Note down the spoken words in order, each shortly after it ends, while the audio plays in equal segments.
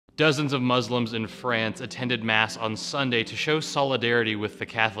Dozens of Muslims in France attended Mass on Sunday to show solidarity with the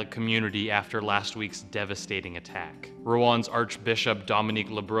Catholic community after last week's devastating attack. Rouen's Archbishop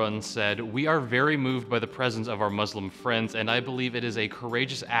Dominique Lebrun said, "We are very moved by the presence of our Muslim friends, and I believe it is a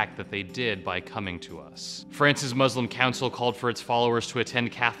courageous act that they did by coming to us." France's Muslim Council called for its followers to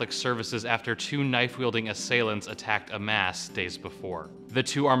attend Catholic services after two knife-wielding assailants attacked a Mass days before. The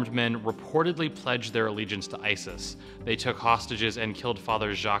two armed men reportedly pledged their allegiance to ISIS. They took hostages and killed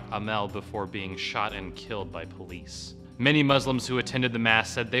Father Jacques Hamel before being shot and killed by police. Many Muslims who attended the Mass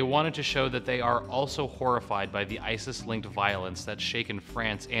said they wanted to show that they are also horrified by the ISIS-linked violence that's shaken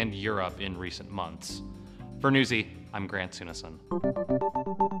France and Europe in recent months. For Newsy, I'm Grant Suneson.